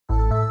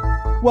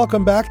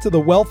Welcome back to the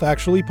Wealth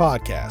Actually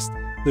podcast,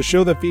 the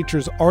show that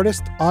features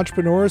artists,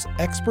 entrepreneurs,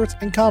 experts,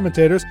 and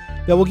commentators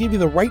that will give you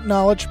the right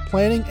knowledge,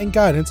 planning, and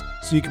guidance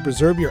so you can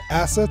preserve your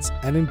assets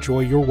and enjoy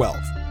your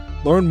wealth.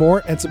 Learn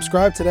more and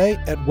subscribe today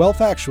at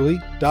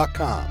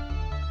wealthactually.com.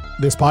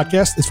 This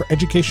podcast is for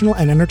educational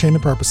and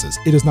entertainment purposes.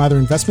 It is neither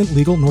investment,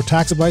 legal, nor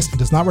tax advice and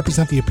does not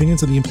represent the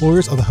opinions of the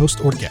employers of the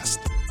host or guest.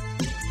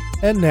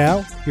 And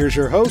now, here's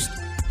your host,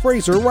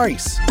 Fraser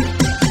Rice.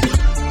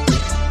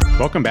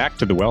 Welcome back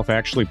to the Wealth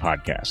Actually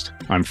podcast.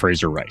 I'm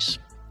Fraser Rice.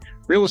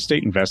 Real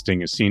estate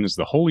investing is seen as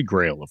the holy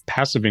grail of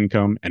passive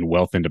income and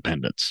wealth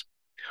independence.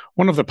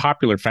 One of the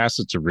popular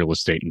facets of real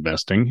estate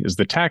investing is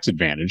the tax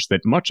advantage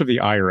that much of the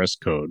IRS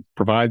code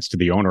provides to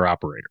the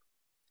owner-operator.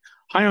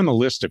 High on the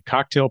list of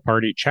cocktail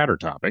party chatter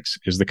topics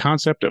is the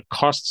concept of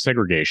cost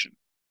segregation.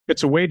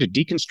 It's a way to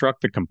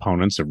deconstruct the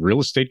components of real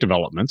estate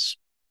developments,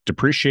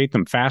 depreciate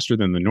them faster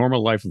than the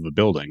normal life of a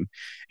building,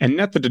 and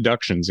net the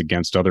deductions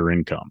against other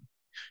income.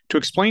 To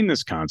explain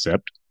this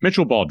concept,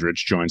 Mitchell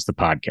Baldridge joins the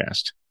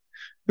podcast.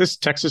 This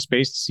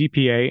Texas-based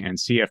CPA and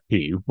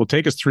CFP will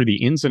take us through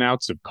the ins and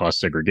outs of cost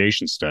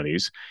segregation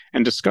studies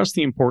and discuss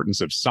the importance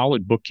of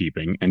solid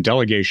bookkeeping and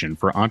delegation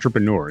for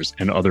entrepreneurs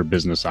and other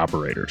business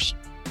operators.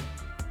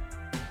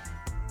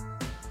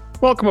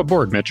 Welcome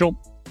aboard, Mitchell.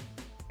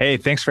 Hey,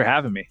 thanks for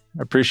having me.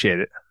 I appreciate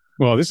it.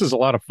 Well, this is a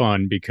lot of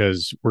fun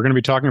because we're going to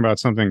be talking about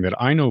something that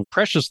I know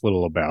precious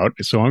little about.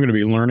 So I'm going to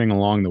be learning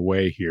along the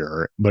way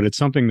here, but it's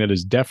something that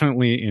is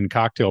definitely in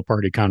cocktail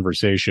party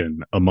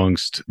conversation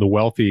amongst the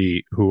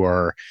wealthy who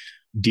are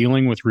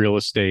dealing with real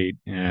estate,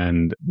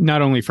 and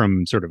not only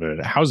from sort of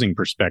a housing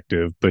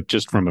perspective, but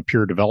just from a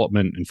pure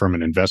development and from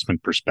an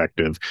investment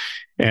perspective.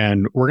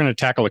 And we're going to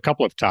tackle a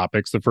couple of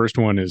topics. The first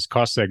one is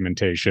cost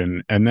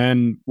segmentation, and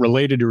then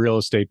related to real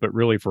estate, but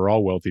really for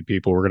all wealthy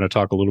people, we're going to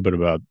talk a little bit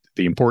about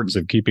the importance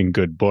of keeping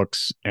good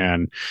books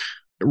and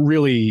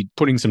really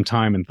putting some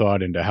time and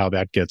thought into how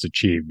that gets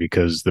achieved,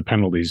 because the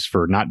penalties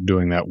for not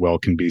doing that well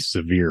can be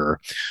severe.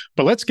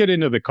 But let's get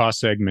into the cost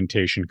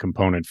segmentation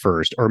component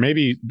first, or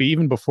maybe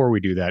even before we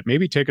do that,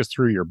 maybe take us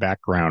through your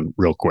background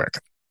real quick.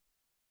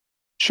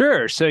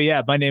 Sure. So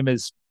my name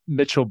is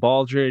Mitchell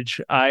Baldridge.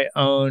 I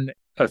own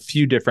a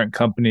few different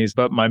companies,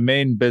 but my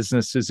main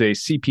business is a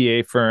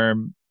CPA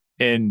firm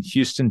in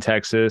Houston,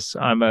 Texas.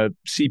 I'm a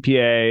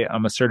CPA.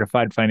 I'm a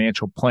certified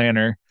financial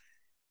planner.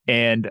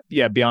 And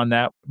beyond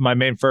that, my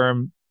main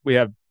firm, we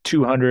have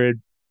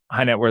 200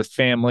 high net worth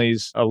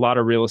families, a lot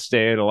of real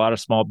estate, a lot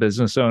of small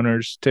business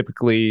owners,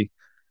 typically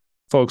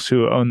folks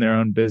who own their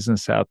own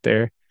business out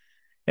there.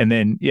 And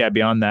then,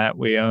 beyond that,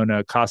 we own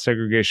a cost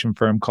segregation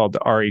firm called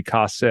the RE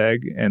Cost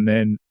Seg. And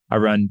then I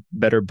run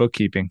Better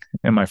Bookkeeping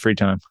in my free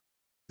time.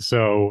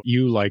 So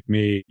you, like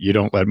me, you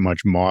don't let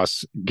much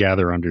moss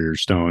gather under your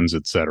stones,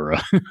 et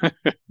cetera.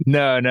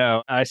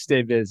 No, I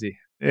stay busy.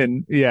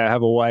 And I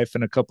have a wife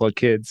and a couple of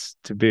kids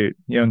to boot,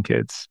 young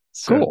kids.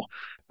 So. Cool.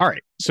 All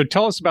right. So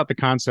tell us about the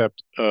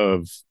concept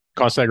of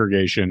cost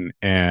segregation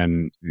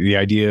and the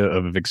idea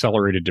of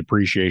accelerated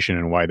depreciation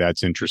and why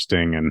that's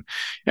interesting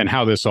and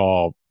how this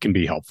all can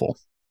be helpful.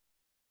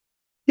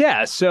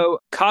 Yeah. So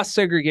cost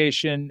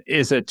segregation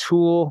is a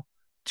tool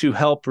to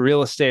help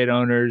real estate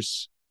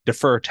owners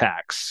defer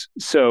tax.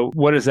 So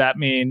what does that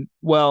mean?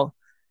 Well,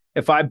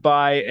 if I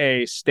buy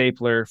a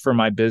stapler for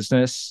my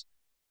business,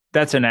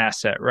 that's an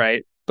asset,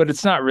 right? But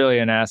it's not really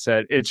an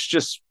asset. It's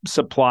just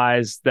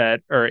supplies that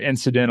are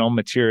incidental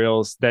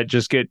materials that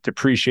just get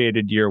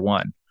depreciated year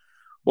one.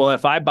 Well,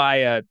 if I buy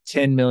a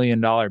 $10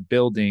 million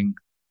building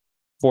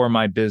for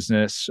my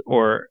business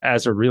or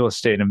as a real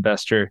estate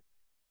investor,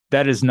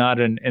 that is not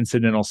an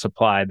incidental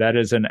supply. That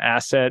is an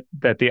asset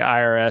that the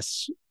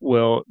IRS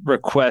will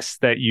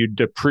request that you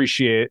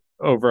depreciate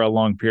over a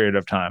long period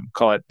of time,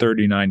 call it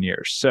 39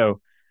 years.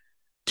 So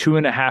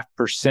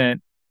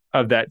 2.5%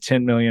 of that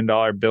 $10 million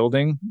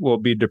building will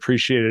be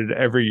depreciated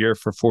every year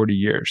for 40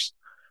 years.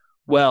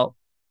 Well,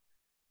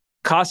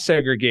 cost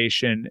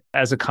segregation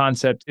as a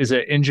concept is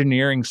an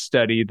engineering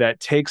study that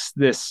takes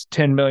this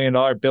 $10 million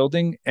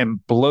building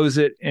and blows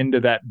it into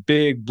that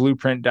big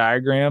blueprint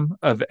diagram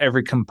of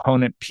every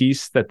component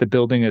piece that the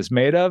building is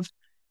made of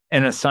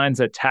and assigns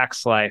a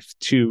tax life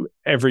to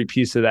every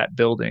piece of that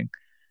building.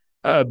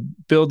 A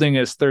building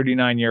is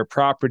 39-year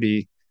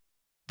property,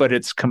 but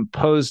it's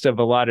composed of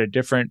a lot of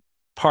different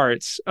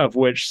parts, of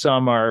which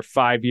some are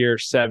 5-year,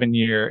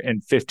 7-year,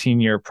 and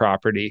 15-year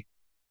property.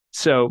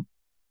 So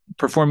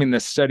performing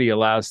this study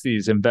allows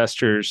these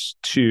investors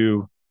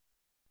to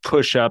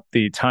push up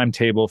the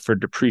timetable for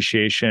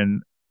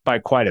depreciation by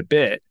quite a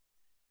bit.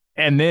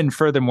 And then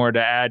furthermore,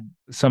 to add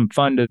some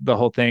fun to the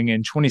whole thing,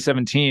 in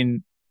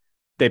 2017,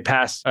 they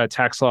passed a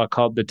tax law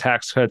called the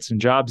Tax Cuts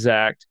and Jobs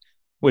Act,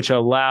 which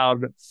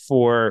allowed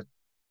for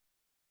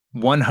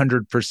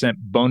 100%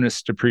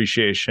 bonus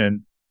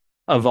depreciation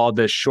of all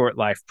this short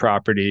life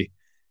property,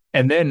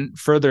 and then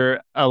further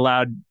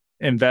allowed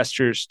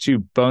investors to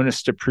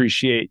bonus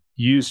depreciate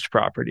used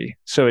property.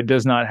 So it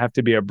does not have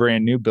to be a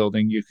brand new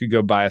building. You could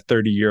go buy a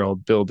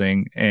 30-year-old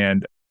building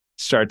and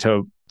start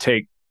to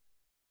take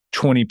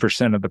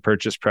 20% of the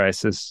purchase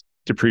price as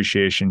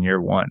depreciation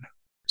year one.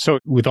 So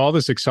with all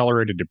this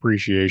accelerated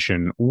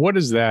depreciation, what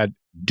does that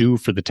do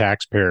for the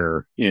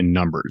taxpayer in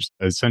numbers?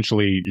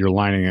 Essentially, you're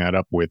lining that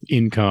up with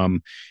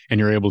income and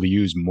you're able to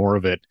use more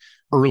of it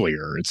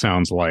earlier, it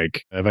sounds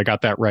like. Have I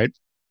got that right?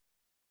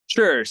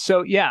 Sure.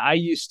 So yeah, I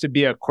used to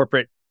be a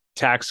corporate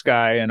tax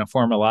guy in a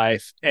former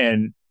life,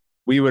 and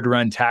we would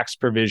run tax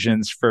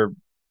provisions for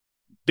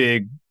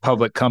big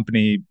public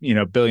company,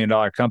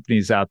 billion-dollar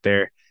companies out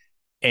there.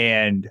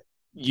 And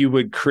you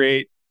would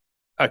create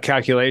a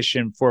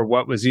calculation for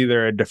what was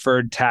either a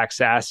deferred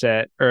tax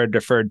asset or a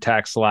deferred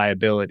tax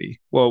liability.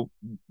 Well,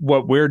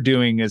 what we're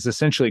doing is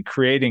essentially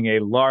creating a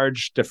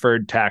large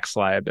deferred tax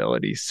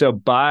liability. So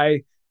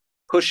by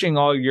pushing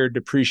all your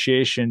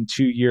depreciation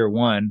to year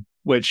one,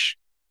 which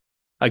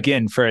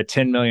again, for a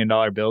 $10 million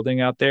building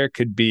out there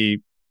could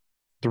be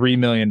 $3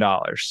 million.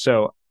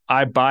 So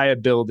I buy a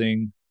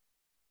building,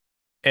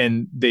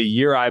 and the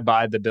year I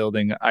buy the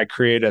building, I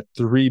create a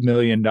 $3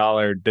 million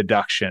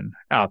deduction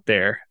out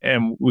there.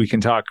 And we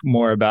can talk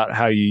more about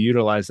how you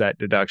utilize that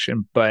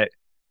deduction. But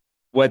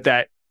what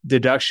that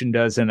deduction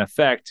does in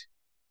effect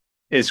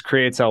is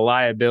creates a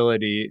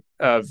liability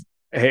of,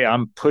 hey,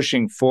 I'm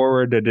pushing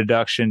forward a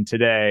deduction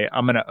today.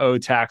 I'm going to owe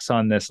tax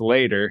on this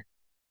later.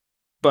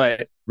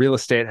 But real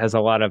estate has a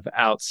lot of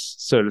outs,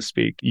 so to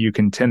speak. You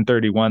can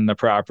 1031 the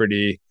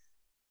property.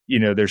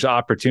 There's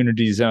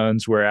opportunity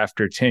zones where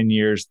after 10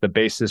 years, the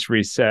basis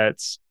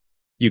resets.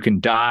 You can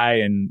die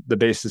and the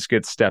basis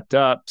gets stepped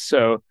up.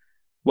 So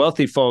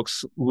wealthy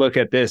folks look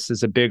at this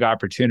as a big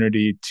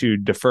opportunity to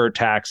defer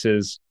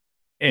taxes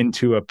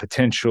into a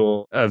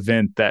potential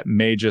event that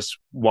may just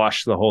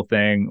wash the whole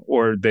thing,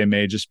 or they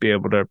may just be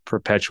able to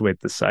perpetuate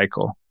the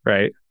cycle,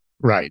 right?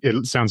 Right.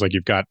 It sounds like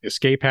you've got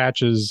escape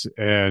hatches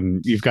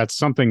and you've got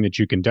something that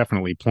you can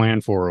definitely plan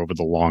for over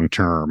the long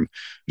term,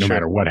 no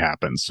matter what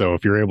happens. So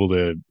if you're able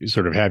to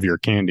sort of have your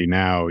candy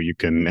now, you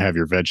can have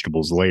your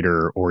vegetables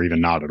later, or even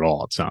not at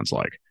all, it sounds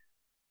like.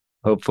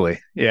 Hopefully.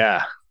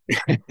 Yeah.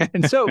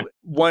 And so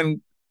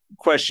one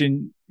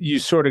question you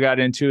sort of got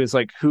into is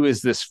like, who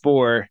is this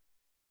for?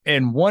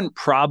 And one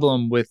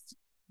problem with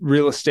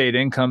real estate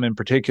income in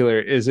particular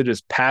is it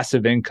is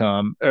passive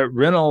income.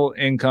 Rental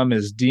income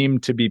is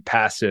deemed to be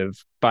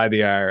passive by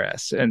the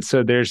IRS. And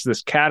so there's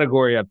this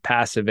category of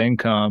passive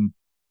income,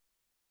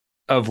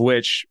 of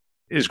which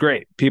is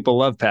great. People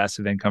love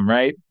passive income,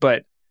 right?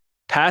 But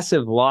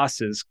passive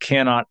losses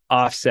cannot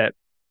offset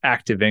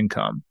active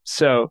income.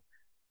 So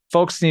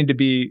folks need to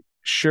be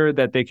sure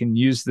that they can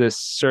use this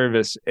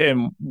service.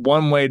 And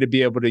one way to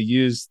be able to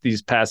use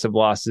these passive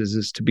losses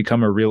is to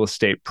become a real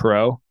estate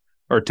pro,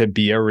 or to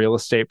be a real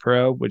estate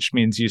pro, which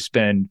means you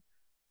spend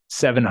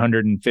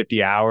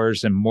 750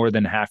 hours and more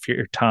than half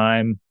your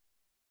time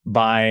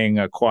buying,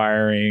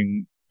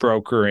 acquiring,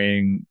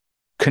 brokering,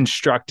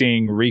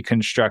 constructing,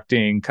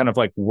 reconstructing, kind of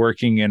like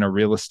working in a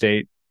real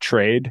estate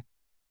trade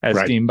as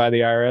deemed by the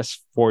IRS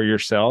for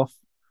yourself.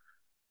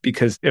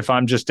 Because if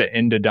I'm just an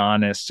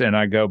endodontist and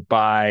I go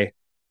buy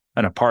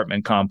an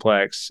apartment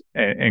complex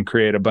and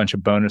create a bunch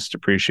of bonus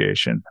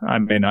depreciation, I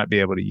may not be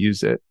able to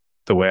use it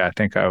the way I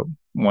think I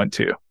want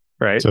to.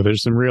 Right. So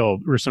there's some real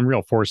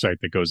foresight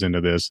that goes into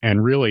this,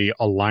 and really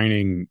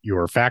aligning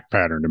your fact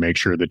pattern to make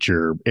sure that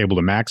you're able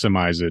to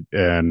maximize it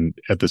and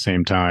at the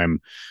same time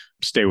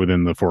stay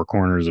within the four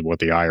corners of what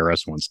the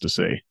IRS wants to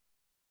see.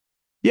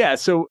 Yeah.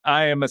 So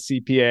I am a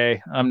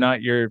CPA. I'm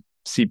not your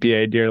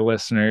CPA, dear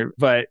listener,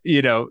 but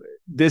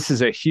this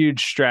is a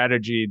huge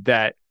strategy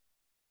that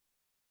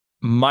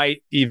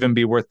might even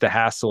be worth the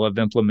hassle of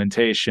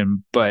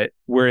implementation, but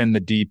we're in the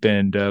deep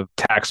end of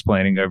tax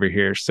planning over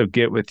here. So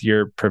get with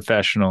your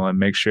professional and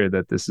make sure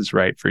that this is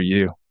right for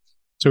you.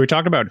 So we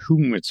talked about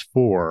whom it's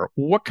for.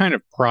 What kind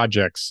of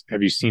projects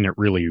have you seen it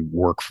really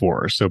work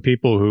for? So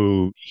people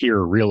who hear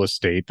real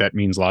estate, that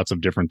means lots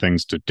of different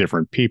things to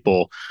different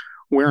people.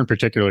 Where in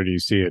particular do you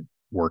see it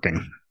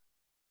working?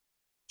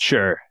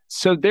 Sure.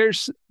 So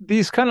there's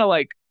these kind of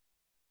like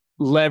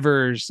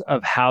levers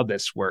of how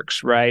this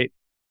works, right?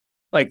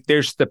 Like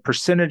there's the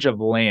percentage of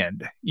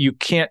land. You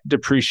can't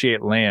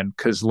depreciate land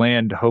because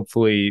land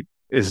hopefully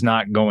is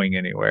not going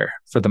anywhere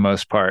for the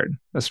most part,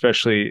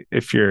 especially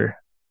if you're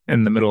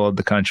in the middle of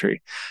the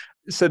country.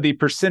 So the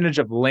percentage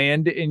of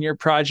land in your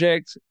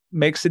project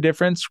makes a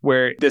difference,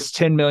 where this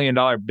 $10 million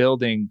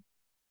building,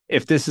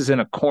 if this is in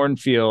a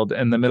cornfield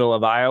in the middle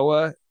of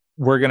Iowa,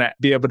 we're going to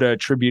be able to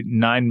attribute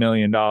 $9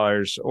 million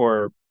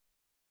or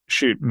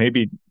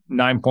maybe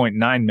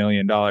 $9.9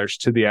 million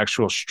to the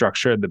actual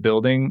structure of the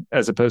building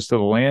as opposed to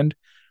the land.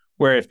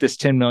 Where if this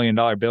 $10 million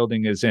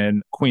building is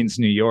in Queens,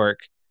 New York,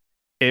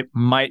 it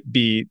might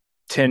be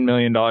 $10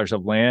 million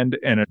of land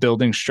and a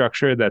building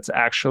structure that's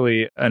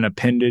actually an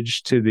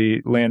appendage to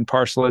the land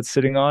parcel it's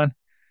sitting on.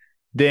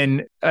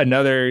 Then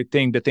another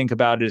thing to think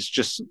about is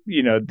just,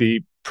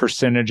 the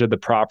percentage of the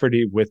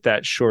property with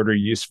that shorter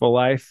useful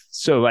life.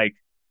 So like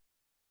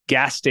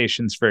gas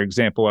stations, for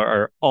example,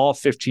 are all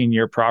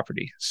 15-year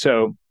property.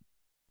 So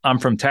I'm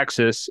from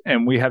Texas,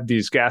 and we have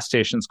these gas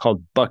stations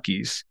called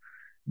Buc-ee's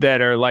that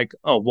are like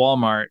a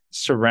Walmart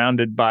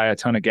surrounded by a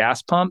ton of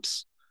gas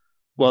pumps.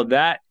 Well,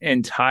 that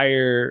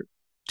entire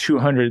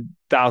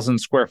 200,000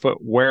 square foot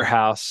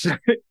warehouse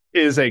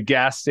is a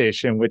gas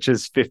station, which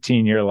is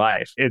 15-year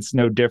life. It's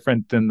no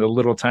different than the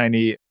little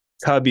tiny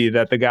cubby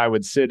that the guy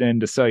would sit in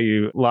to sell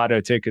you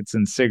lotto tickets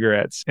and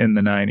cigarettes in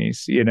the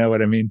 90s. You know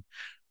what I mean?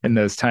 In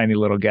those tiny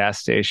little gas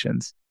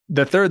stations.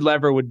 The third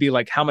lever would be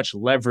like how much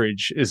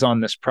leverage is on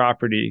this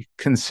property,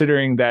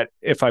 considering that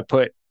if I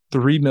put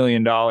 $3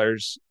 million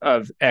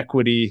of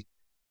equity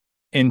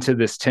into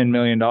this $10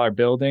 million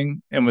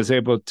building and was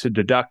able to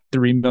deduct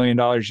 $3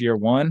 million year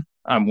one,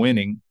 I'm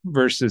winning,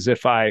 versus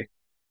if I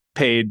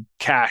paid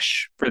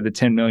cash for the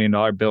 $10 million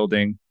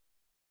building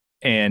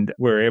and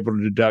we're able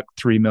to deduct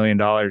 $3 million.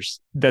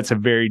 That's a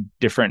very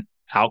different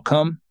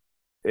outcome,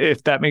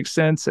 if that makes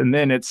sense. And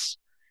then it's,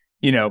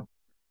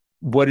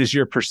 what is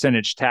your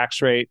percentage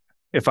tax rate?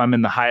 If I'm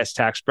in the highest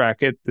tax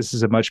bracket, this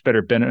is a much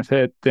better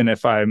benefit than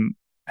if I'm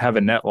have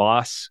a net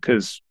loss,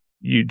 because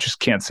you just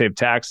can't save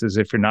taxes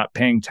if you're not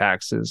paying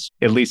taxes,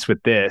 at least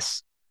with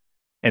this.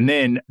 And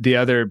then the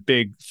other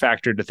big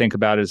factor to think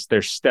about is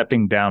they're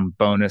stepping down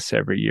bonus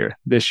every year.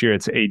 This year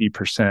it's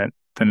 80%,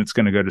 then it's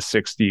going to go to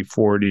 60,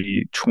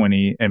 40,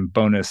 20, and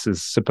bonus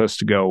is supposed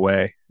to go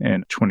away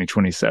in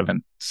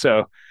 2027.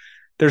 So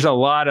there's a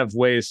lot of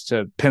ways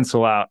to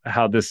pencil out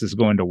how this is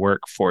going to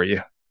work for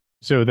you.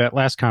 So that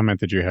last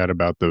comment that you had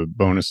about the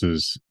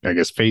bonuses, I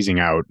guess, phasing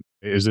out,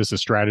 is this a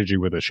strategy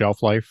with a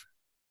shelf life?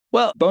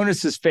 Well,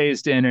 bonuses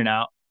phased in and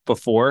out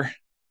before.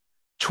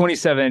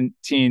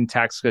 2017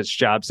 Tax Cuts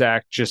Jobs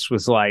Act just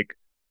was like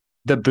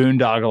the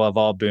boondoggle of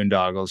all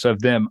boondoggles,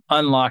 of them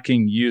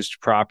unlocking used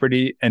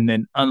property and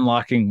then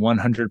unlocking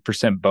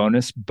 100%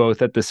 bonus,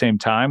 both at the same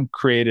time,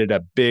 created a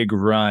big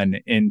run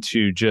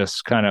into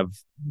just kind of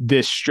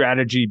this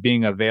strategy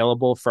being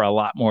available for a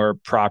lot more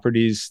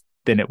properties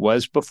than it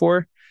was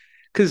before.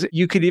 Because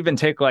you could even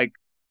take like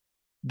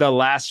the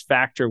last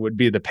factor would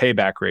be the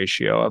payback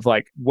ratio of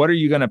like, what are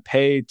you going to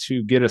pay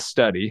to get a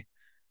study?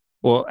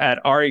 Well,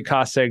 at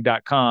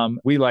recostseg.com,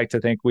 we like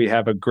to think we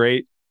have a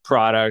great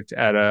product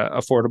at an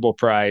affordable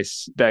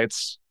price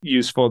that's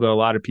useful to a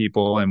lot of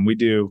people. And we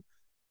do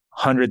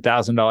 $100,000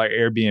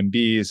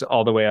 Airbnbs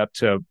all the way up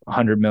to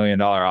 $100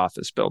 million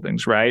office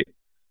buildings, right?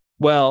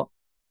 Well,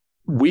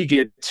 we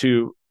get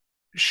to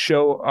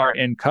show our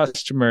end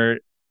customer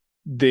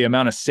the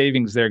amount of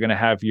savings they're going to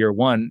have year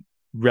one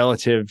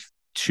relative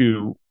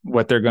to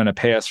what they're going to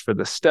pay us for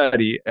the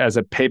study as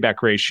a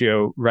payback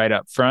ratio right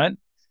up front.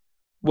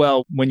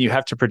 Well, when you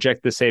have to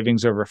project the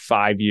savings over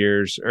 5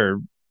 years or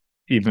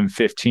even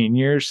 15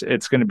 years,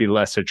 it's going to be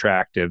less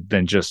attractive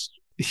than just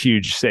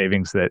huge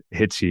savings that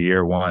hits you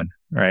year one,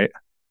 right?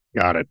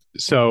 Got it.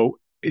 So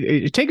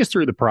take us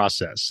through the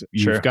process.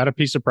 Sure. You've got a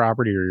piece of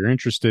property or you're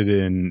interested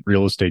in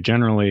real estate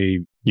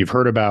generally. You've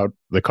heard about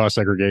the cost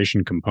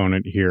segregation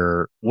component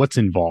here. What's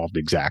involved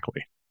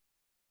exactly?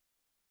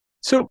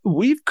 So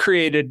we've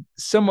created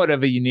somewhat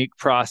of a unique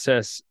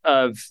process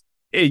of,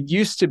 it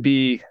used to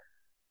be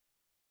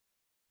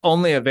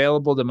only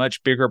available to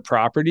much bigger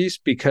properties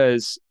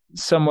because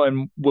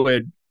someone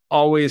would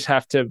always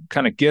have to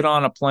kind of get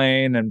on a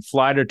plane and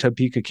fly to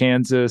Topeka,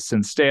 Kansas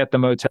and stay at the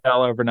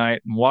motel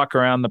overnight and walk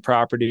around the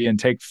property and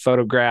take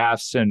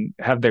photographs and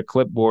have their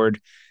clipboard.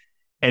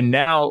 And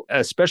now,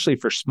 especially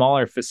for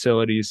smaller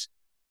facilities,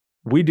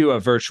 we do a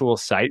virtual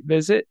site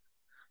visit.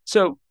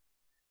 So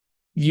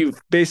you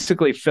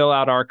basically fill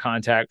out our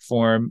contact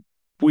form.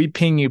 We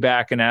ping you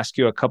back and ask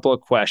you a couple of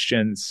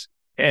questions.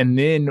 And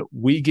then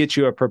we get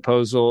you a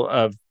proposal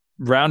of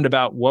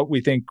roundabout what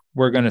we think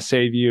we're going to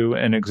save you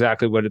and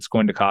exactly what it's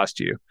going to cost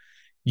you.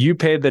 You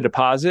pay the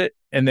deposit,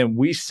 and then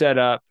we set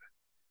up,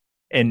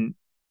 and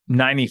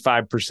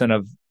 95%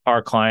 of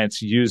our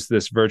clients use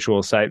this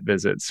virtual site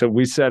visit. So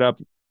we set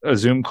up a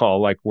Zoom call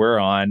like we're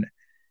on,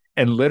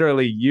 and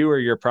literally you or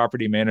your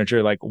property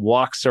manager like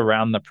walks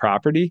around the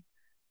property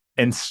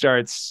and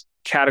starts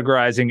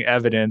categorizing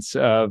evidence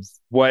of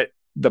what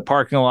the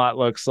parking lot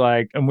looks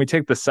like. And we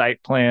take the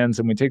site plans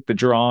and we take the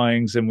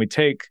drawings and we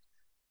take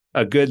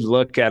a good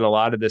look at a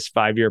lot of this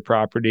 5-year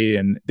property.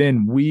 And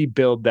then we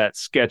build that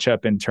sketch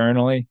up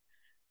internally.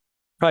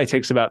 Probably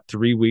takes about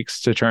 3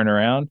 weeks to turn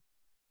around.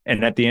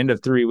 And at the end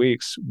of 3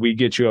 weeks, we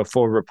get you a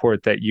full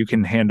report that you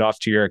can hand off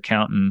to your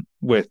accountant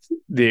with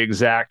the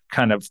exact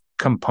kind of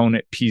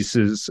component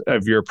pieces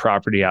of your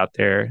property out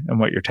there and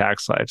what your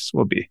tax lives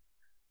will be.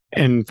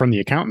 And from the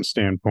accountant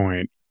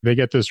standpoint, they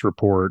get this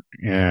report,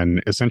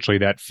 and essentially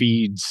that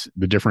feeds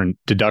the different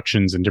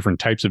deductions and different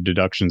types of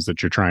deductions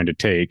that you're trying to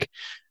take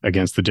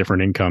against the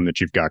different income that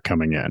you've got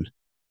coming in.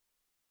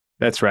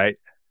 That's right.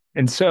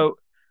 And so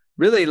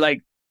really,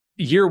 like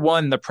year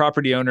one, the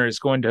property owner is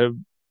going to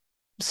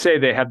say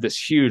they have this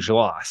huge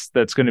loss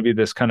that's going to be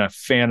this kind of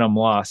phantom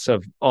loss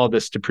of all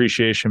this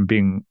depreciation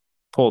being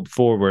pulled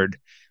forward.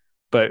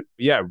 But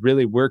yeah,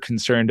 really, we're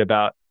concerned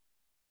about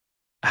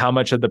how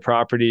much of the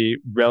property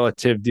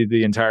relative to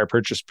the entire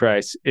purchase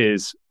price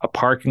is a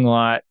parking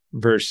lot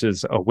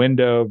versus a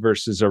window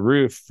versus a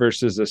roof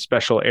versus a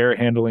special air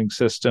handling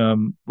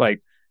system.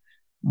 Like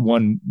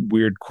one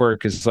weird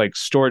quirk is like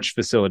storage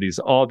facilities.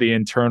 All the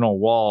internal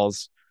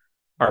walls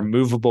are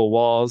movable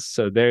walls.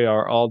 So they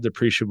are all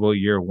depreciable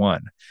year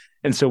one.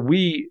 And so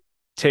we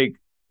take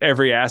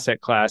every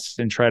asset class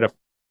and try to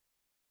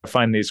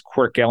find these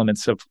quirk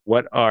elements of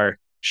what are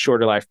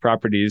shorter life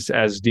properties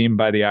as deemed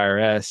by the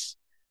IRS.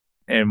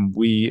 And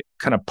we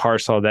kind of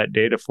parse all that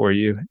data for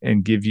you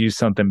and give you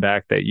something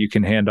back that you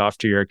can hand off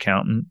to your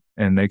accountant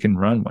and they can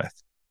run with.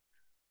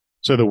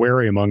 So the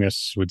wary among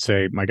us would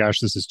say, my gosh,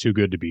 this is too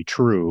good to be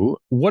true.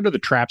 What are the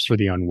traps for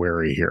the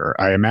unwary here?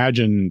 I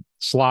imagine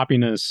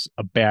sloppiness,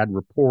 a bad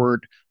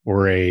report,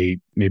 or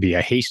maybe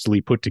a hastily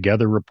put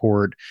together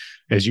report.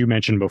 As you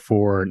mentioned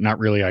before, not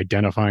really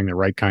identifying the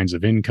right kinds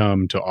of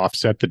income to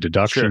offset the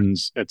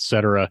deductions, et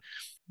cetera.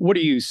 What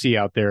do you see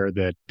out there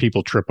that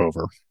people trip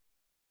over?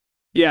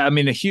 Yeah, I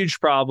mean, a huge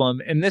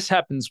problem. And this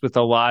happens with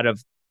a lot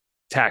of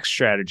tax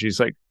strategies,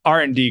 like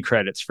R&D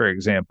credits, for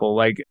example.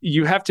 Like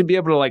you have to be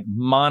able to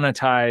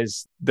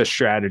monetize the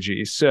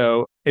strategy.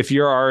 So if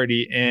you're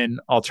already in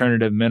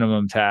alternative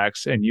minimum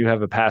tax and you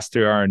have a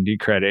pass-through R&D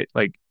credit,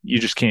 you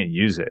just can't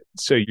use it.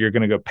 So you're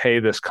going to go pay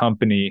this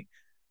company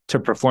to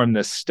perform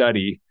this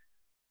study.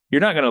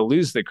 You're not going to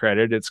lose the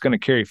credit. It's going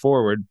to carry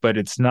forward, but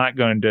it's not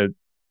going to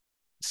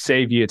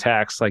save you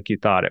tax like you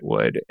thought it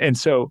would. And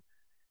so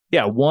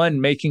yeah,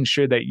 one, making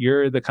sure that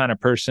you're the kind of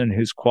person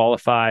who's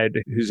qualified,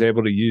 who's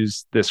able to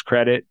use this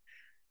credit.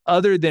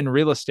 Other than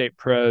real estate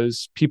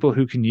pros, people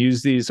who can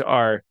use these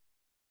are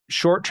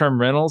short-term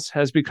rentals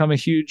has become a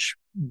huge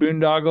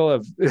boondoggle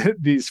of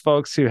these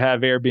folks who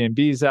have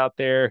Airbnbs out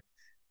there.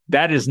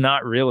 That is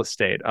not real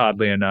estate,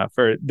 oddly enough,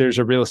 or there's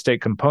a real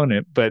estate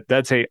component, but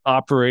that's a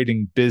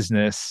operating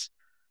business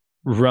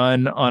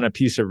run on a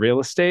piece of real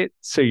estate.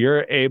 So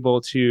you're able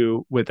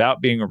to,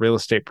 without being a real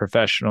estate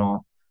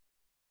professional,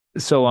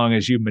 so long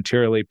as you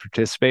materially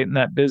participate in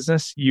that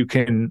business, you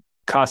can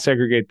cost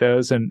segregate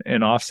those and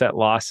offset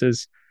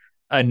losses.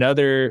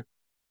 Another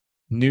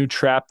new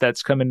trap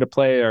that's come into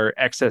play are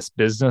excess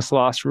business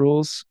loss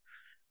rules,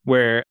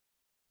 where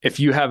if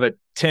you have a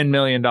 $10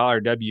 million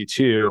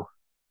W-2,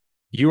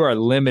 you are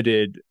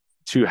limited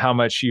to how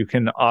much you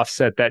can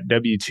offset that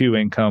W-2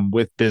 income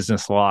with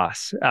business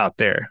loss out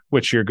there,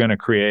 which you're going to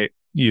create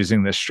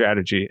using this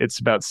strategy. It's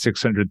about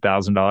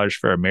 $600,000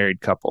 for a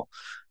married couple.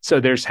 So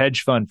there's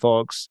hedge fund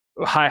folks,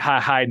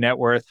 high net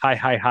worth,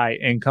 high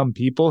income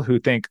people who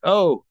think,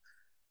 oh,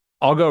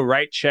 I'll go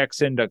write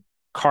checks into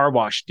car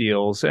wash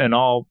deals and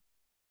I'll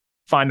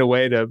find a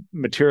way to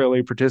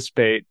materially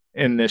participate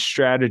in this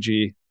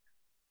strategy.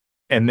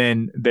 And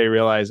then they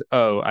realize,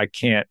 oh, I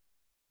can't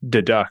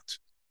deduct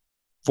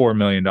 $4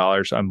 million.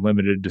 I'm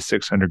limited to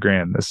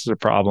 $600,000. This is a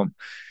problem.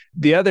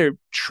 The other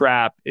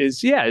trap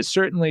is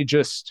certainly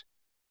just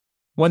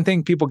one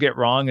thing people get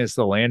wrong is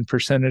the land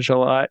percentage a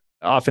lot.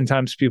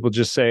 Oftentimes people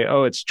just say,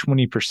 oh, it's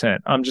 20%.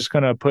 I'm just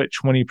going to put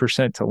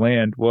 20% to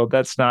land. Well,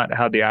 that's not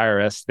how the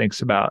IRS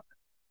thinks about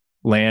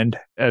land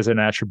as an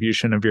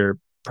attribution of your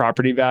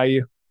property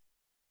value.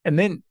 And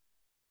then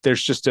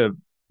there's just a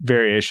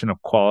variation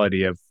of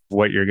quality of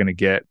what you're going to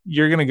get.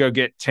 You're going to go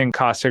get 10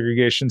 cost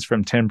segregations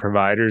from 10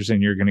 providers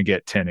and you're going to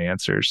get 10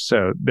 answers.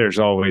 So there's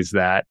always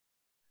that.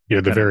 The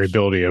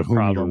variability of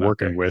whom you're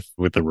working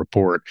with the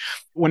report.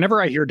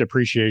 Whenever I hear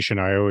depreciation,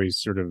 I always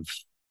sort of,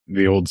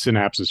 the old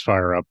synapses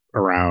fire up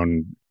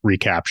around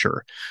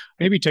recapture.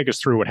 Maybe take us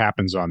through what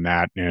happens on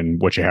that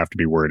and what you have to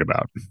be worried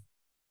about.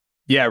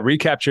 Yeah,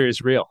 recapture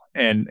is real.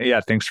 And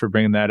thanks for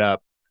bringing that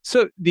up.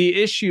 So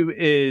the issue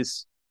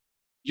is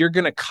you're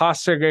going to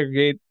cost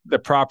segregate the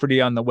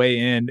property on the way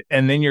in,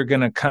 and then you're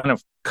going to kind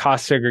of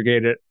cost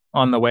segregate it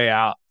on the way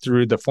out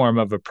through the form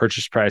of a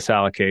purchase price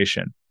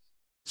allocation.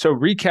 So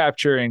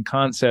recapture in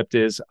concept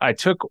is I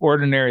took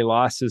ordinary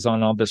losses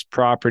on all this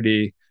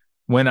property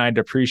when I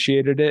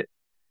depreciated it.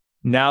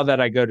 Now that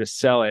I go to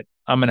sell it,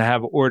 I'm going to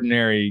have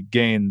ordinary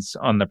gains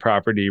on the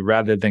property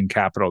rather than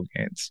capital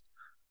gains.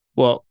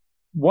 Well,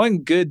 one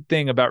good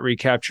thing about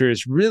recapture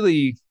is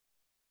really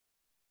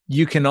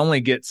you can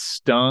only get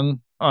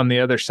stung on the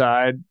other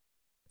side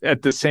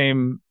at the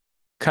same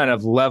kind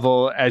of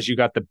level as you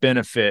got the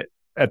benefit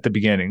at the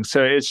beginning.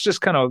 So it's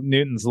just kind of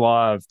Newton's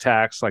law of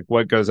tax, like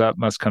what goes up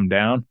must come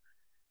down.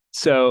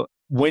 So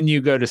when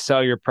you go to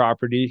sell your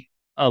property,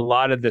 a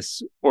lot of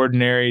this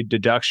ordinary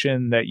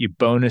deduction that you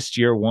bonused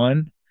year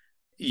one,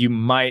 you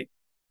might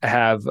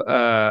have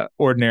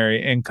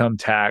ordinary income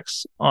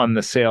tax on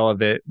the sale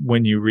of it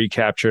when you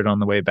recapture it on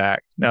the way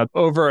back. Now,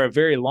 over a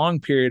very long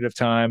period of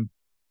time,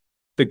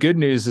 the good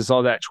news is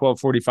all that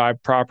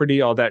 1245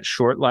 property, all that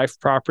short life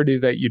property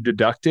that you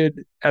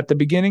deducted at the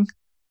beginning,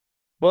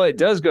 well, it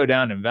does go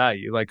down in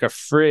value. Like a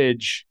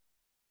fridge,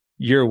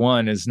 year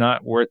one is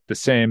not worth the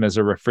same as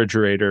a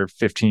refrigerator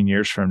 15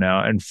 years from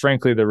now. And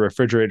frankly, the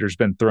refrigerator's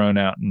been thrown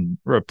out and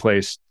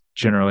replaced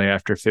generally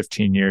after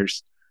 15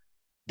 years.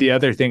 The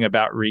other thing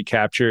about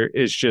recapture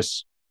is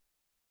just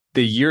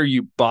the year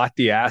you bought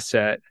the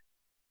asset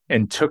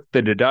and took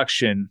the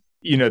deduction,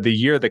 the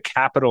year the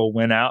capital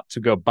went out to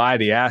go buy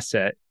the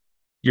asset,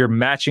 you're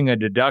matching a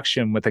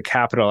deduction with a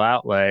capital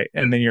outlay,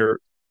 and then you're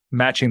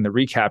matching the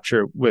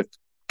recapture with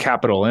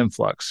capital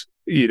influx.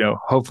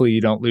 hopefully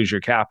you don't lose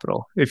your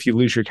capital. If you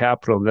lose your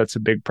capital, that's a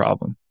big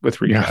problem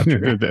with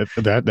recapture.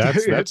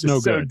 That's no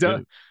so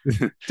good.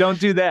 Don't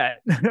do that.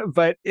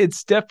 But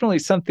it's definitely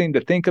something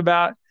to think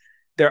about.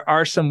 There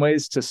are some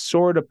ways to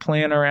sort of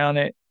plan around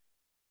it.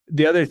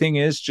 The other thing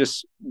is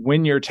just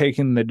when you're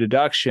taking the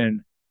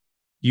deduction,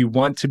 you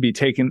want to be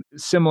taken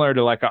similar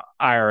to like an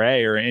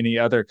IRA or any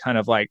other kind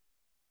of like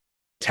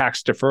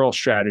tax deferral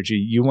strategy.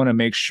 You want to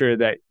make sure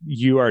that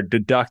you are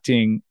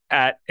deducting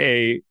at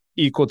a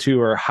equal to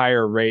or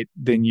higher rate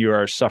than you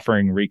are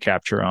suffering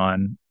recapture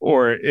on,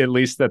 or at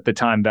least that the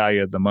time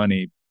value of the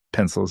money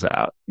pencils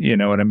out. You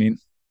know what I mean?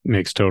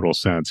 Makes total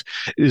sense.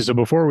 So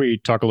before we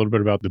talk a little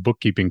bit about the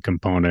bookkeeping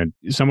component,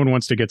 someone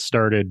wants to get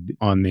started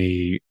on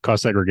the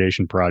cost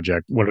segregation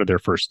project. What are their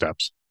first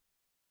steps?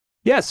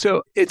 Yeah,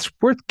 so it's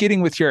worth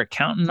getting with your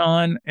accountant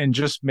on and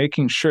just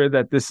making sure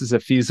that this is a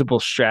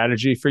feasible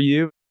strategy for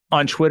you.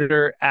 On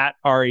Twitter, at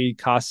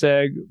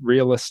RECostSeg,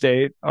 real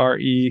estate,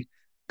 RECostSeg,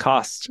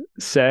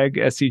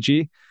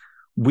 SEG,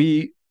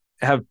 we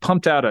have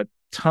pumped out a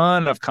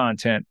ton of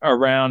content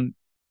around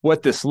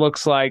what this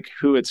looks like,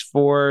 who it's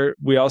for.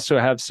 We also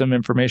have some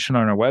information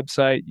on our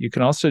website. You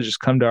can also just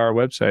come to our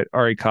website,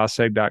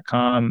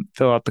 recostSeg.com,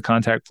 fill out the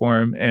contact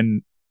form,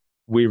 and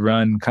we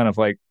run kind of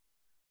like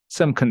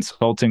some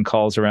consulting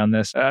calls around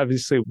this.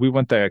 Obviously, we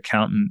want the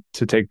accountant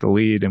to take the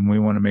lead, and we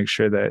want to make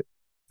sure that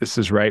this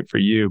is right for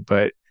you.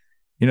 But,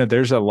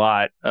 there's a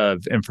lot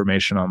of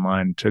information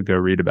online to go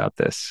read about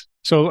this.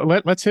 So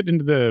let's hit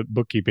into the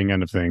bookkeeping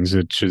end of things,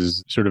 which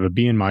is sort of a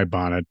bee in my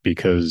bonnet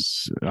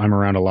because I'm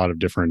around a lot of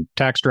different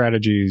tax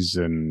strategies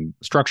and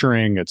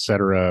structuring, et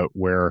cetera,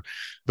 where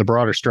the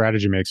broader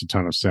strategy makes a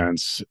ton of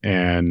sense.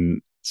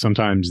 And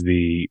sometimes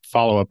the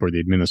follow-up or the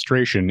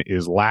administration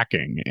is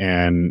lacking.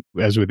 And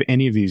as with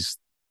any of these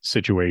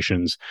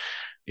situations,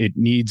 it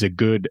needs a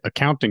good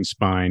accounting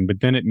spine,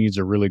 but then it needs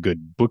a really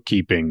good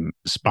bookkeeping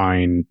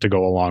spine to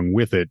go along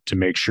with it to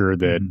make sure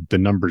that the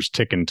numbers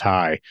tick and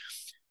tie.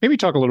 Maybe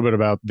talk a little bit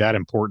about that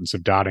importance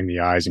of dotting the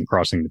I's and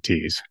crossing the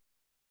T's.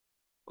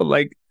 Well,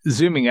 like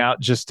zooming out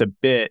just a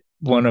bit,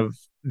 one of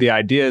the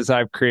ideas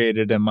I've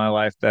created in my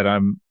life that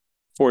I'm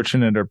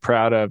fortunate or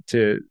proud of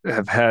to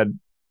have had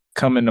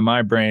come into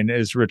my brain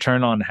is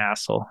return on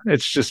hassle.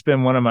 It's just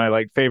been one of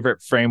my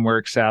favorite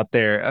frameworks out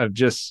there of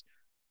just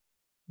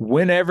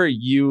whenever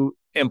you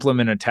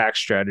implement a tax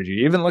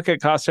strategy, even look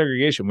at cost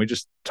segregation. We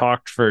just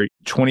talked for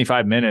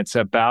 25 minutes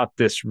about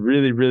this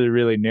really, really,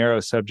 really narrow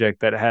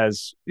subject that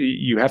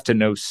you have to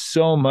know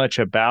so much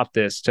about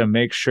this to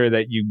make sure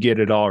that you get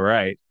it all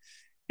right.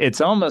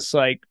 It's almost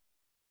like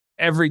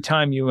every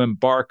time you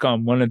embark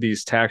on one of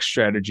these tax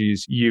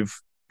strategies,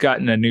 you've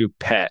gotten a new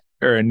pet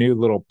or a new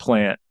little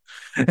plant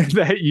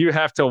that you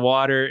have to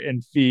water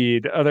and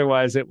feed.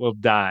 Otherwise, it will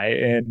die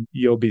and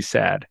you'll be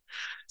sad.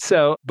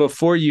 So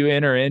before you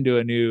enter into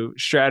a new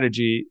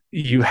strategy,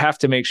 you have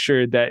to make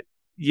sure that,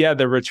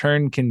 the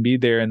return can be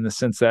there in the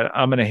sense that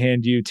I'm going to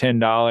hand you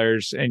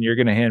 $10 and you're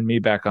going to hand me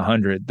back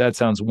 $100. That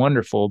sounds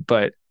wonderful.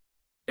 But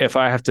if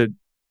I have to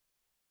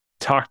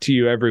talk to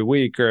you every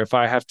week, or if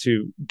I have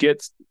to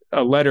get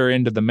a letter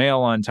into the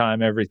mail on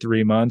time every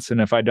 3 months, and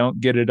if I don't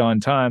get it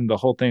on time, the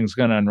whole thing's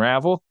going to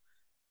unravel.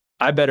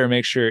 I better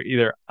make sure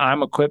either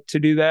I'm equipped to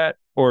do that,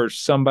 or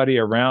somebody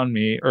around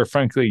me, or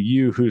frankly,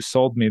 you who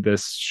sold me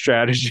this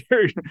strategy,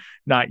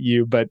 not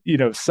you, but,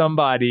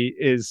 somebody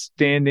is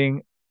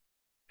standing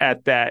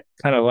at that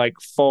kind of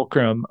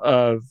fulcrum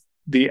of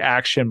the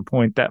action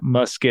point that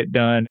must get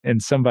done.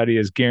 And somebody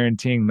is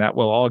guaranteeing that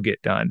will all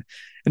get done.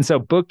 And so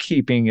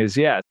bookkeeping is,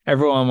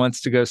 everyone wants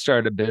to go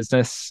start a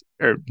business,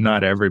 or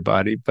not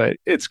everybody, but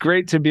it's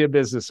great to be a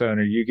business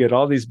owner. You get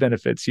all these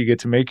benefits. You get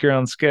to make your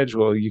own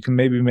schedule. You can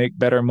maybe make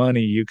better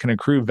money. You can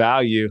accrue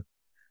value.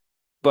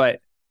 But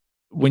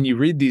when you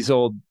read these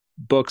old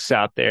books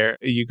out there,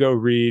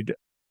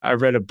 I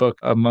read a book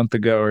a month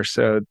ago or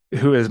so,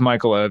 who is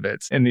Michael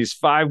Ovitz. And these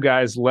 5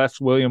 guys left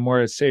William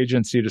Morris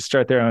Agency to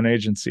start their own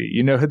agency.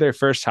 You know who their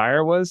first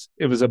hire was?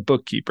 It was a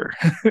bookkeeper.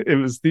 It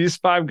was these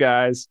 5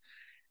 guys,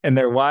 and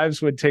their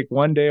wives would take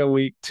 1 day a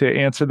week to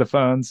answer the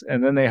phones,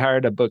 and then they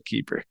hired a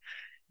bookkeeper.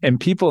 And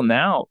people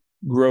now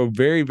grow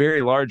very,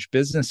 very large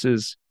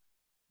businesses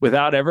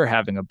without ever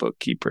having a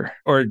bookkeeper,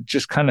 or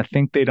just kind of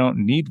think they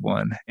don't need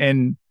one.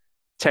 And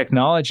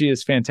technology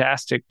is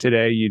fantastic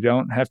today. You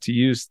don't have to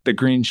use the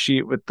green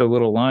sheet with the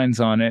little lines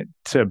on it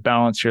to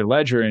balance your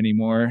ledger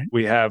anymore.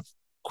 We have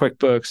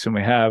QuickBooks, and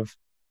we have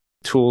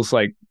tools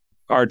like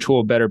our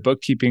tool, Better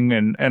Bookkeeping,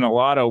 and a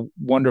lot of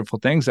wonderful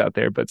things out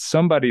there. But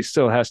somebody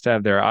still has to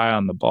have their eye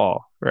on the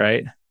ball,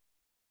 right?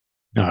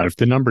 If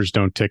the numbers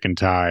don't tick and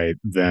tie,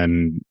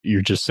 then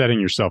you're just setting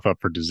yourself up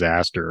for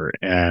disaster.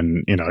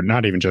 And,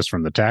 not even just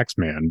from the tax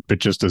man, but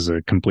just as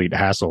a complete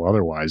hassle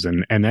otherwise.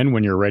 And then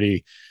when you're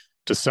ready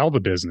to sell the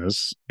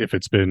business, if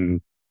it's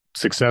been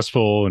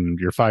successful and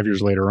you're 5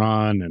 years later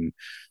on and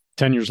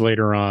 10 years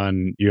later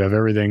on, you have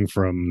everything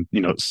from,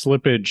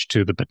 slippage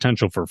to the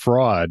potential for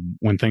fraud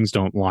when things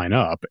don't line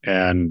up.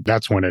 And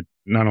that's when it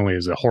not only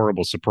is a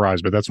horrible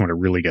surprise, but that's when it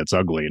really gets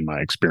ugly in my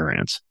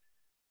experience.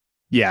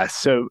 Yeah.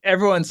 So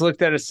everyone's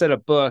looked at a set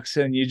of books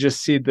and you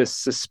just see this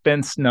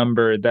suspense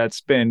number that's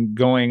been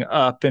going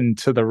up and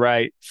to the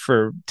right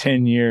for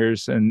 10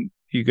 years. And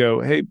you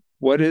go, hey,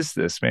 what is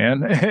this,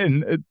 man?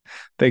 And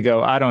they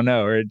go, I don't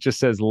know. Or it just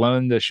says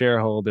loan to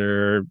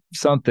shareholder or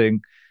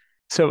something.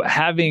 So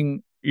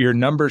having your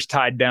numbers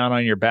tied down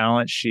on your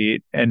balance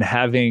sheet and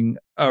having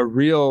a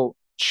real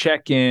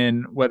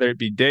check-in, whether it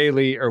be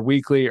daily or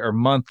weekly or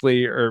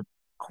monthly or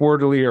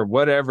quarterly or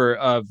whatever,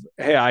 of,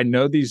 hey, I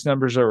know these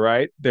numbers are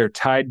right. They're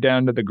tied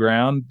down to the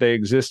ground. They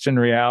exist in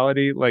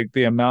reality. Like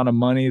the amount of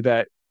money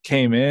that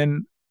came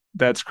in,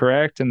 that's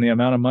correct. And the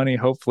amount of money,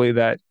 hopefully,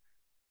 that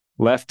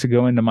left to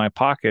go into my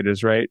pocket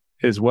is right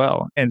as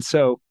well. And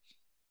so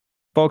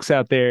folks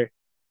out there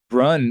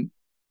run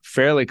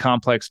fairly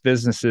complex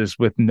businesses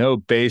with no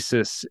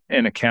basis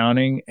in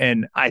accounting.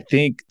 And I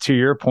think to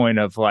your point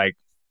of like,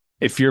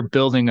 if you're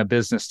building a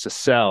business to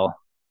sell,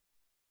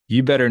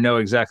 you better know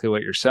exactly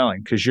what you're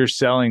selling because you're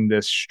selling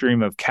this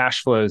stream of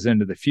cash flows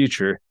into the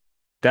future.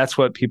 That's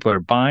what people are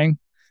buying.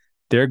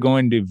 They're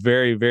going to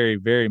very, very,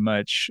 very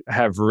much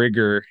have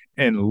rigor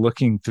in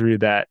looking through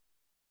that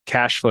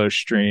cash flow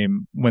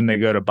stream when they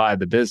go to buy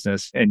the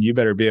business. And you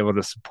better be able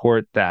to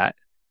support that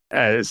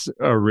as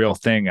a real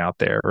thing out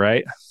there,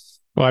 right?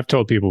 Well, I've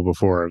told people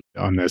before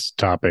on this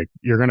topic,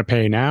 you're going to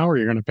pay now or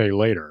you're going to pay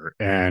later.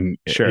 And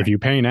Sure. If you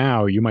pay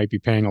now, you might be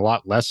paying a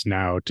lot less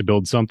now to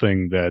build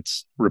something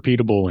that's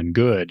repeatable and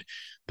good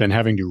than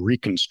having to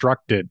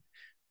reconstruct it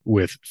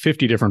with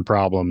 50 different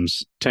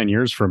problems 10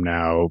 years from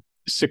now,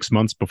 6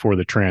 months before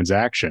the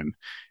transaction.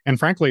 And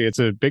frankly, it's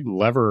a big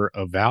lever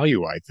of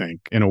value, I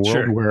think, in a world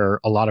Sure. where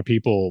a lot of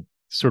people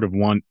sort of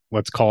want,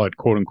 let's call it,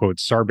 quote unquote,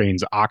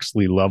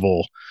 Sarbanes-Oxley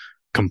level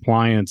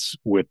compliance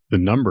with the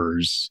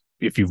numbers.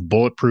 If you've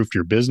bulletproofed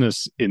your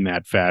business in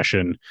that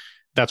fashion,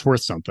 that's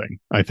worth something,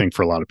 I think,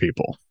 for a lot of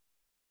people.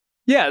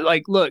 Yeah,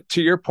 like, look,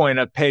 to your point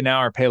of pay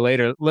now or pay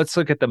later, let's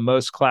look at the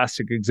most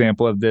classic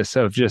example of this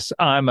of just,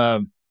 I'm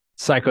a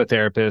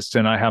psychotherapist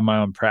and I have my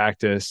own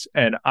practice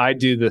and I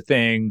do the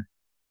thing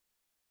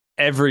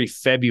every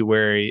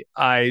February.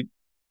 I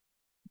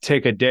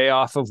take a day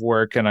off of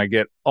work and I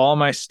get all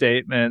my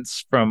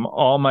statements from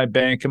all my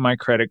bank and my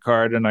credit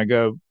card and I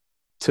go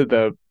to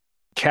the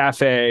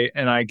cafe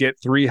and I get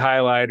 3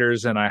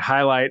 highlighters and I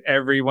highlight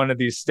every one of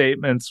these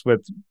statements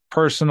with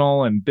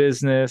personal and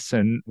business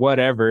and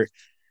whatever.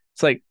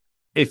 It's like,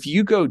 if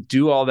you go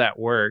do all that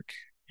work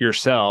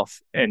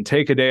yourself and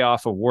take a day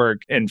off of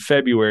work in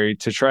February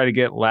to try to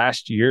get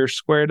last year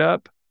squared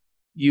up,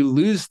 you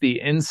lose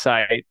the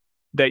insight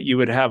that you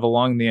would have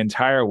along the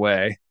entire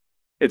way.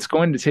 It's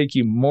going to take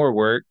you more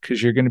work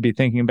because you're going to be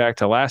thinking back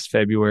to last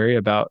February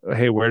about,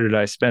 hey, where did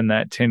I spend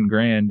that 10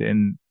 grand?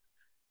 And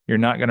you're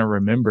not going to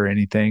remember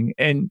anything.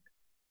 And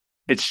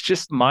it's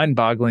just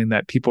mind-boggling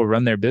that people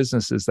run their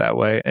businesses that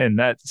way. And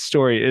that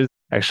story is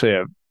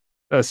actually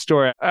a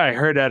story I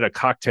heard at a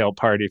cocktail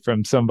party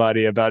from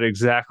somebody about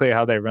exactly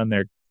how they run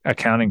their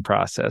accounting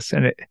process.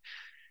 And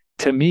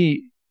to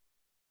me,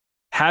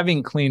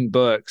 having clean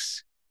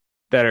books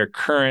that are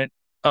current,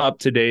 up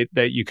to date,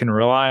 that you can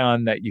rely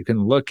on, that you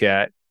can look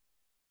at,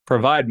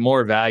 provide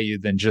more value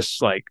than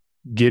just like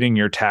getting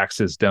your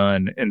taxes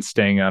done and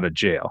staying out of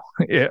jail.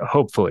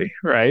 Hopefully,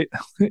 right?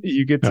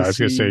 You get to I was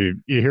going to say,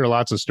 you hear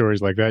lots of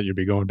stories like that, you'd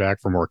be going back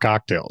for more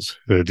cocktails.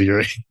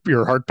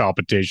 Your heart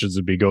palpitations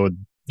would be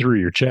going through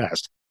your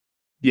chest.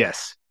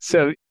 Yes.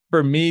 So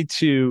for me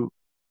to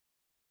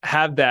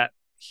have that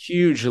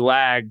huge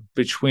lag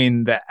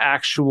between the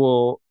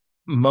actual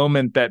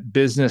moment that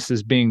business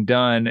is being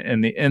done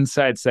and the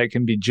insights that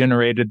can be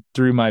generated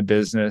through my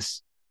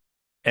business,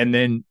 and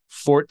then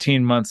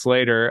 14 months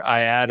later,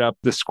 I add up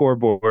the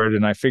scoreboard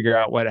and I figure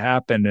out what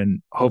happened.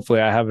 And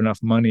hopefully I have enough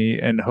money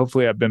and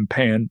hopefully I've been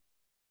paying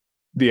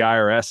the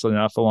IRS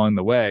enough along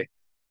the way.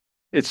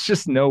 It's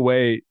just no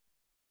way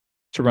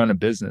to run a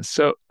business.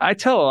 So I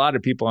tell a lot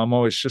of people, I'm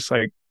always just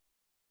like,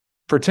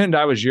 pretend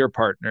I was your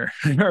partner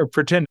or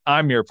pretend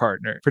I'm your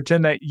partner.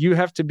 Pretend that you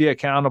have to be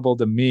accountable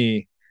to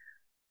me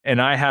and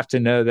I have to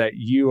know that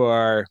you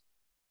are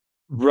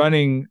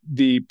running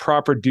the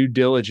proper due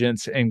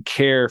diligence and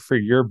care for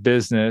your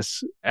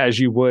business as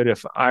you would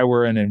if I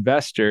were an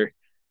investor.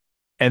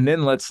 And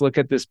then let's look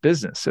at this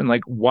business and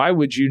like, why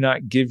would you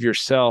not give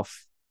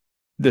yourself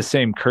the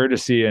same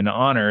courtesy and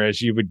honor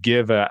as you would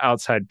give an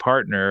outside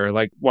partner?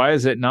 Like, why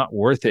is it not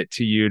worth it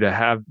to you to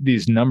have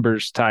these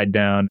numbers tied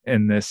down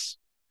in this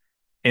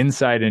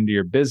insight into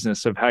your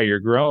business of how you're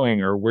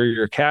growing or where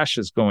your cash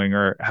is going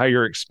or how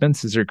your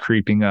expenses are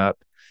creeping up?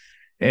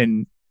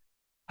 And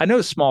I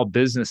know small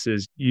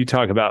businesses, you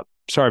talk about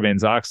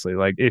Sarbanes-Oxley,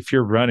 like if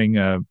you're running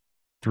a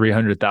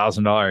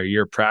 $300,000 a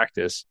year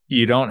practice,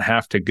 you don't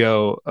have to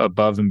go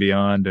above and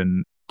beyond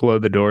and blow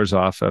the doors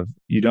off of.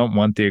 You don't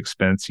want the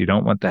expense, you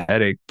don't want the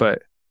headache,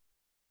 but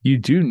you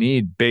do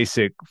need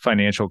basic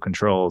financial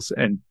controls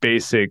and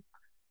basic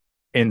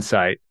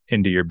insight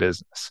into your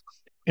business.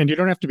 And you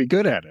don't have to be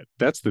good at it.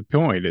 That's the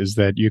point, is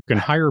that you can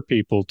hire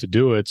people to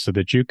do it so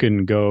that you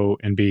can go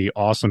and be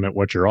awesome at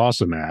what you're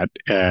awesome at.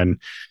 And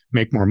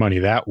make more money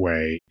that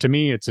way. To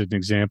me, it's an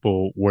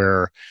example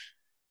where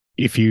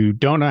if you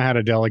don't know how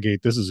to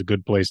delegate, this is a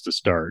good place to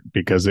start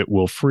because it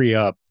will free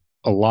up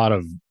a lot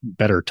of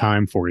better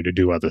time for you to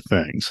do other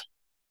things.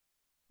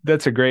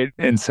 That's a great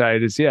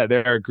insight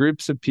there are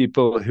groups of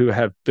people who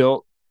have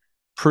built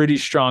pretty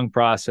strong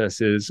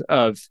processes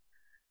of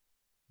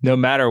no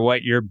matter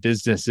what your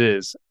business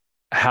is,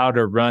 how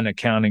to run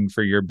accounting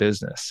for your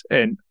business.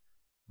 And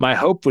my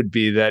hope would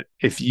be that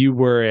if you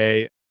were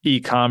a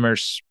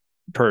e-commerce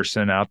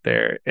person out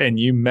there and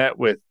you met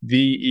with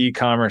the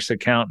e-commerce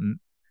accountant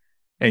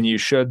and you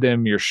showed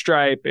them your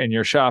Stripe and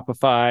your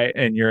Shopify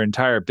and your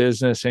entire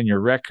business and your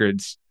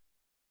records,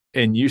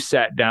 and you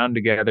sat down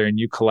together and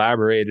you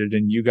collaborated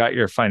and you got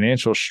your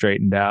financials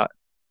straightened out,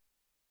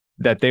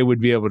 that they would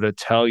be able to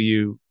tell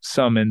you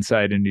some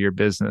insight into your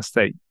business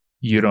that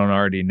you don't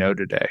already know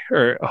today,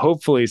 or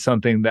hopefully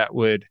something that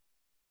would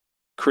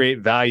create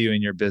value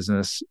in your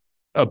business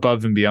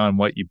above and beyond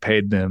what you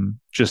paid them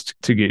just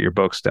to get your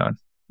books done,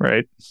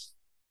 right?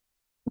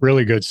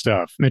 Really good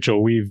stuff.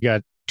 Mitchell, we've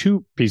got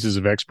 2 pieces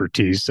of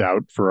expertise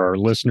out for our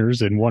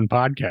listeners in one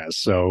podcast,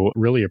 so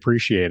really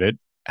appreciate it.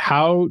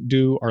 How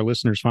do our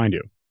listeners find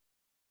you?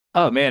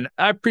 Oh, man,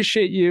 I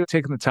appreciate you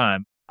taking the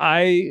time.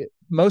 I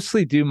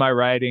mostly do my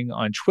writing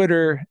on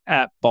Twitter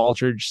at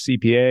BALDRIDGE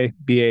CPA,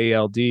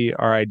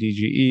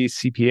 BALDRIDGE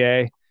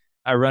CPA.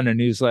 I run a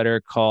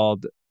newsletter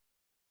called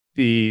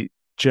The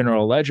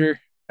General Ledger.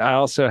 I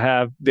also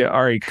have the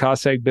RE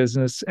Cost Seg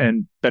business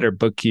and Better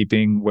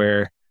Bookkeeping,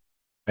 where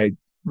I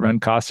run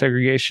cost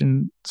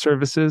segregation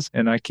services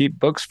and I keep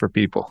books for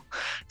people.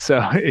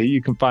 So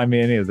you can find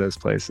me any of those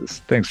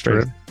places. Thanks,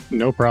 Fraser.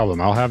 No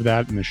problem. I'll have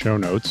that in the show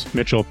notes.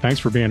 Mitchell, thanks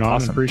for being on.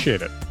 Awesome.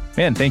 Appreciate it.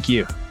 Man, thank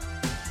you.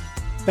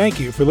 Thank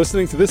you for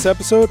listening to this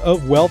episode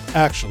of Wealth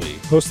Actually,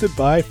 hosted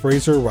by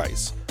Fraser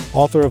Rice,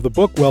 author of the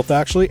book Wealth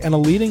Actually and a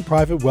leading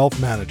private wealth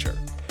manager.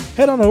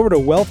 Head on over to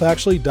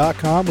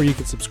wealthactually.com where you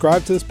can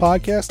subscribe to this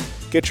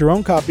podcast, get your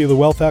own copy of the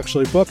Wealth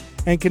Actually book,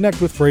 and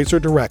connect with Fraser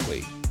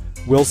directly.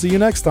 We'll see you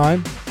next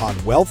time on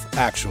Wealth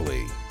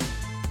Actually.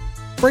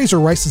 Fraser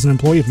Rice is an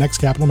employee of Next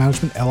Capital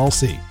Management,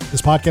 LLC.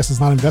 This podcast is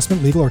not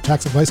investment, legal, or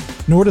tax advice,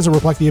 nor does it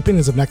reflect the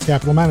opinions of Next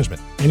Capital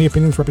Management. Any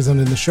opinions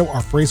represented in the show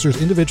are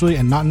Fraser's individually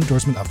and not an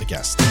endorsement of the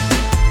guest.